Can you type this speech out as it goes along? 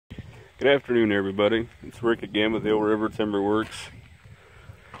Good afternoon, everybody. It's Rick again with the Old River Timber Works.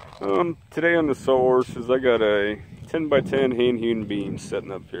 Today on the Sawhorses, I got a 10x10 hand-hewn beam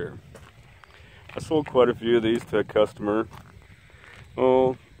setting up here. I sold quite a few of these to a customer,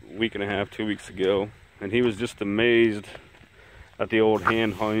 a week and a half, 2 weeks ago, and he was just amazed at the old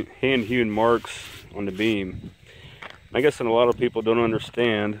hand-hewn marks on the beam. I guess a lot of people don't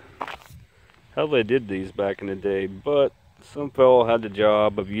understand how they did these back in the day, but some fellow had the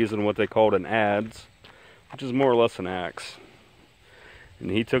job of using what they called an adze, which is more or less an axe.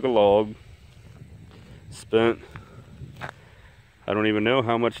 And he took a log, spent, I don't even know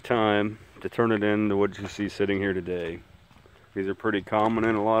how much time to turn it into what you see sitting here today. These are pretty common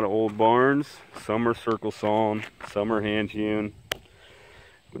in a lot of old barns. Some are circle sawn, some are hand hewn.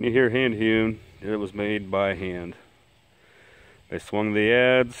 When you hear hand hewn, it was made by hand. They swung the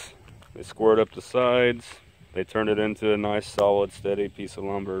adze, they squared up the sides, they turned it into a nice, solid, steady piece of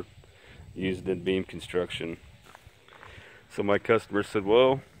lumber used in beam construction. So my customer said,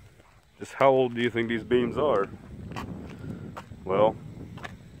 well, just how old do you think these beams are? Well,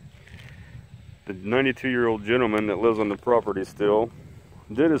 the 92-year-old gentleman that lives on the property still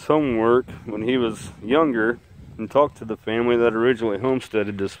did his homework when he was younger and talked to the family that originally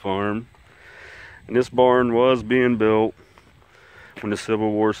homesteaded this farm. And this barn was being built when the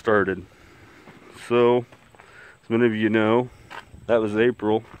Civil War started. So, as many of you know, that was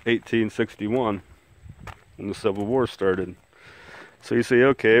April 1861 when the Civil War started. So you say,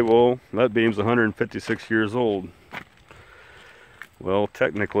 okay, well, that beam's 156 years old. Well,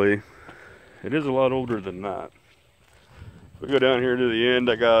 technically, it is a lot older than that. If we go down here to the end,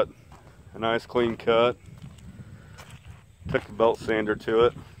 I got a nice clean cut. Took the belt sander to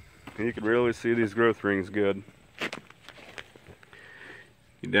it, and you can really see these growth rings good.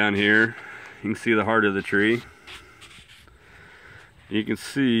 Down here, you can see the heart of the tree. You can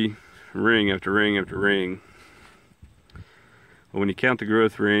see ring after ring after ring. But when you count the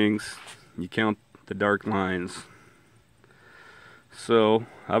growth rings, you count the dark lines. So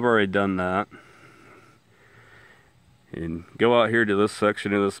I've already done that. And go out here to this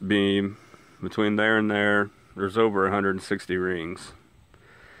section of this beam. Between there and there, there's over 160 rings.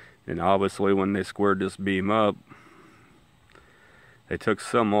 And obviously when they squared this beam up, they took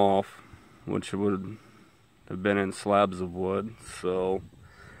some off, which would have been in slabs of wood. So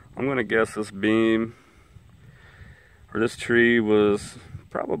I'm going to guess this beam, or this tree, was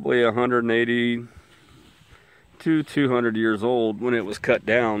probably 180 to 200 years old when it was cut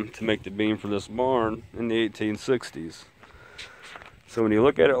down to make the beam for this barn in the 1860s. So when you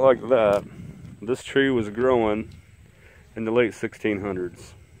look at it like that, this tree was growing in the late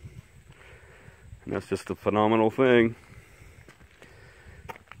 1600s. And that's just a phenomenal thing.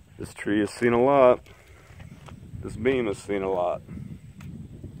 This tree has seen a lot. This beam has seen a lot.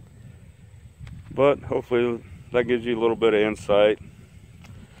 But hopefully that gives you a little bit of insight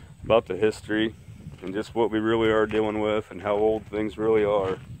about the history and just what we really are dealing with and how old things really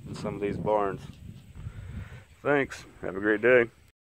are in some of these barns. Thanks. Have a great day.